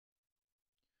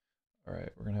All right,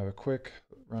 we're going to have a quick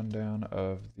rundown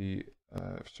of the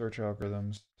search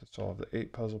algorithms to solve the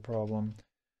 8 puzzle problem.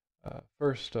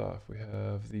 First off, we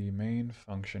have the main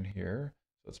function here.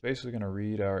 So it's basically going to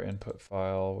read our input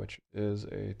file, which is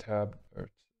a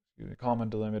comma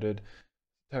delimited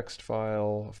text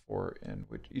file in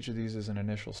which each of these is an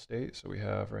initial state. So we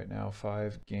have right now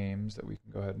 5 games that we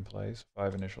can go ahead and play, so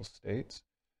 5 initial states.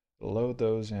 We'll load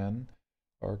those in.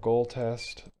 Our goal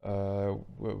test,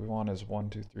 what we want is 1,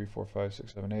 2, 3, 4, 5,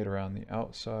 6, 7, 8 around the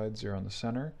outside, 0 in the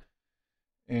center.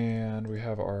 And we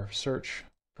have our search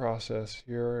process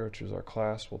here, which is our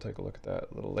class. We'll take a look at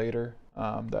that a little later.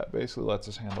 That basically lets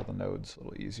us handle the nodes a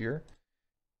little easier.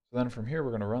 So then from here, we're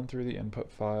going to run through the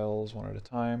input files one at a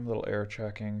time, little error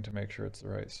checking to make sure it's the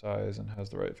right size and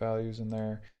has the right values in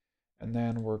there. And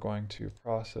then we're going to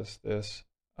process this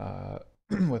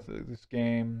with this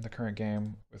game, the current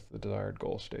game, with the desired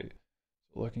goal state.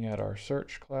 So looking at our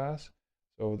search class,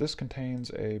 so this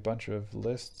contains a bunch of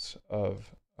lists of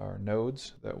our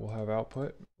nodes that will have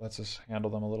output, lets us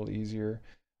handle them a little easier.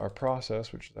 Our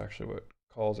process, which is actually what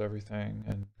calls everything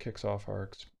and kicks off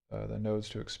the nodes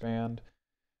to expand.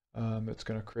 It's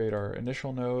going to create our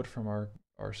initial node from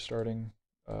our starting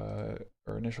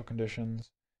our initial conditions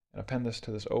and append this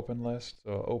to this open list.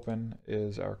 So open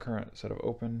is our current set of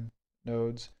open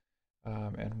nodes,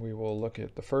 and we will look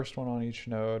at the first one on each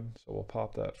node. So we'll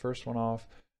pop that first one off,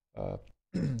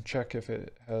 check if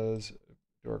it has,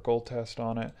 do our goal test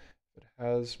on it. If it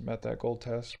has met that goal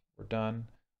test, we're done.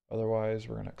 Otherwise,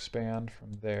 we're going to expand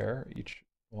from there, each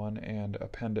one, and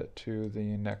append it to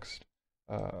the next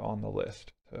on the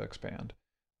list to expand.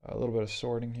 A little bit of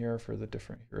sorting here for the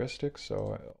different heuristics.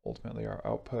 So ultimately our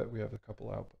output, we have a couple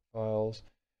output files,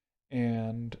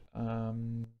 and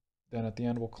then at the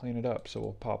end we'll clean it up. So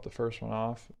we'll pop the first one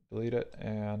off, delete it,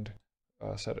 and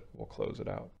we'll close it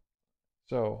out.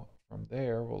 So from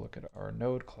there we'll look at our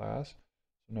node class.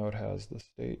 So node has the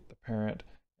state, the parent,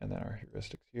 and then our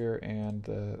heuristics here, and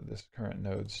this current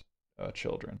node's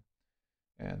children.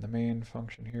 And the main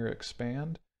function here,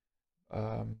 expand,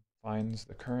 finds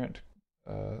the current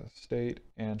state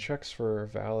and checks for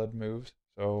valid moves.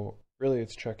 So really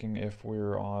it's checking if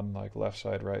we're on like left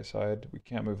side, right side. We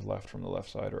can't move left from the left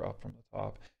side or up from the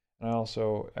top. And I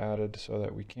also added so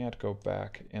that we can't go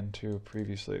back into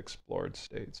previously explored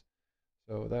states.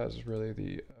 So that is really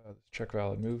the check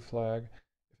valid move flag.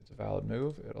 If it's a valid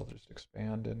move, it'll just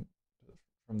expand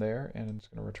from there, and it's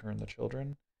going to return the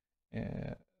children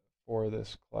for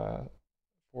this class,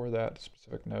 for that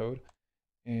specific node.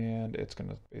 And it's going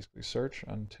to basically search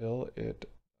until it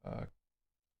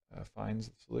finds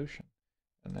the solution.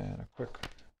 And then a quick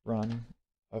run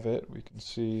of it, we can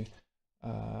see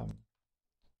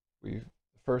the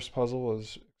first puzzle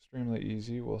was extremely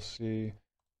easy. We'll see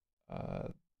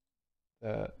that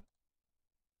the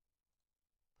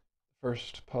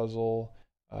first puzzle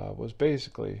was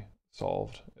basically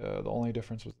solved. The only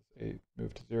difference was 8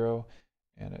 moved to 0,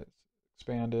 and it's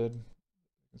expanded. You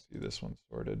can see this one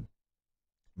sorted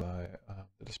by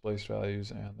the displaced values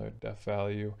and the depth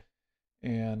value,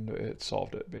 and it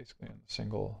solved it basically in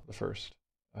the first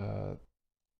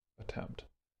attempt.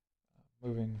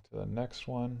 Moving to the next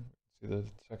one, see the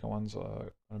second one's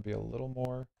going to be a little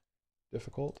more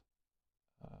difficult.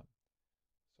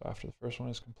 So after the first one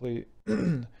is complete, it's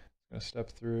going to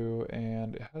step through,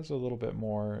 and it has a little bit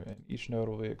more, and each node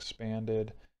will be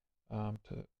expanded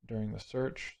during the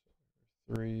search.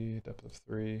 3, depth of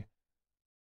 3.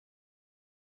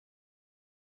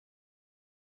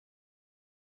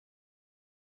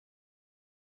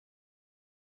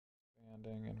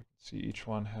 And we can see each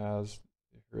one has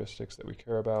the heuristics that we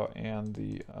care about and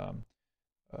the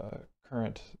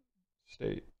current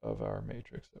state of our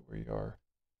matrix that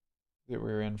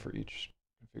we're in for each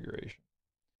configuration.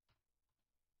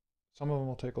 Some of them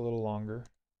will take a little longer.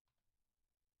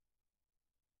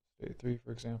 State 3,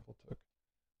 for example, took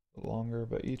a little longer,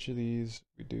 but each of these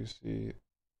we do see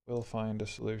will find a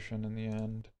solution in the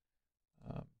end,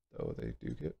 though they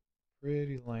do get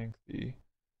pretty lengthy.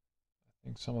 I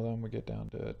think some of them we get down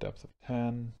to a depth of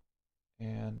 10,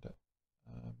 and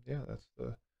yeah, that's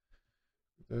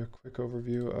the quick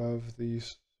overview of the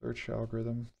search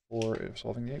algorithm for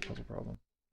solving the 8 puzzle problem.